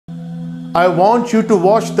I want you to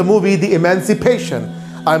watch the movie The Emancipation.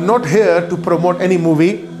 I'm not here to promote any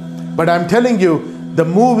movie, but I'm telling you, the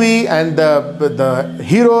movie and the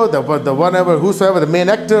hero, the whatever, whosoever, the main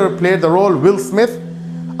actor played the role, Will Smith,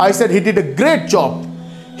 I said he did a great job.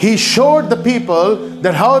 He showed the people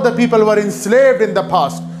that how the people were enslaved in the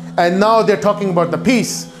past, and now they're talking about the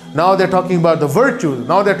peace. Now they're talking about the virtues.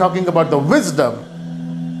 Now they're talking about the wisdom.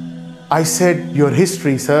 I said, your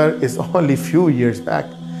history, sir, is only few years back.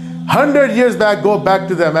 100 years back, go back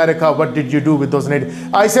to the America. What did you do with those natives?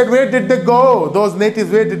 I said, where did they go? Those natives,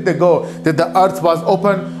 where did they go? Did the earth was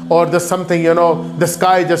open, or the something, you know, the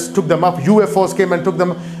sky just took them up? UFOs came and took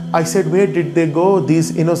them. I said, where did they go?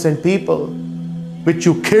 These innocent people, which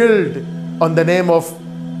you killed on the name of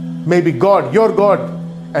maybe God, your God,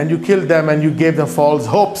 and you killed them and you gave them false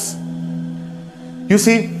hopes. You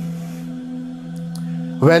see,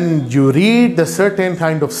 when you read the certain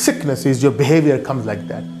kind of sicknesses, your behavior comes like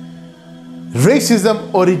that.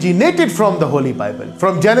 Racism originated from the Holy Bible,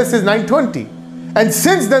 from Genesis 9:20. And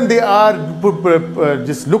since then they are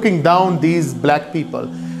just looking down these black people.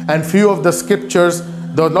 And few of the scriptures,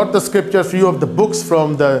 though not the scriptures, few of the books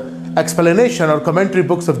from the explanation or commentary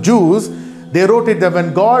books of Jews, they wrote it that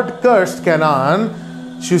when God cursed Canaan,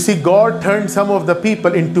 you see, God turned some of the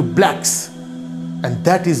people into blacks. And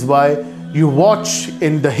that is why you watch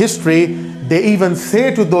in the history, they even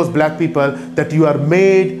say to those black people that you are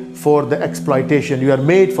made for the exploitation. You are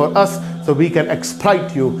made for us so we can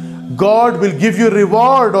exploit you. God will give you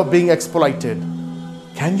reward of being exploited.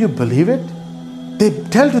 Can you believe it? They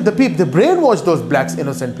tell to the people, they brainwash those blacks,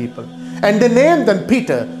 innocent people. And they name them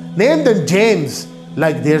Peter, name them James,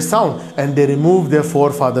 like their sound. And they remove their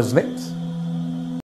forefathers' names.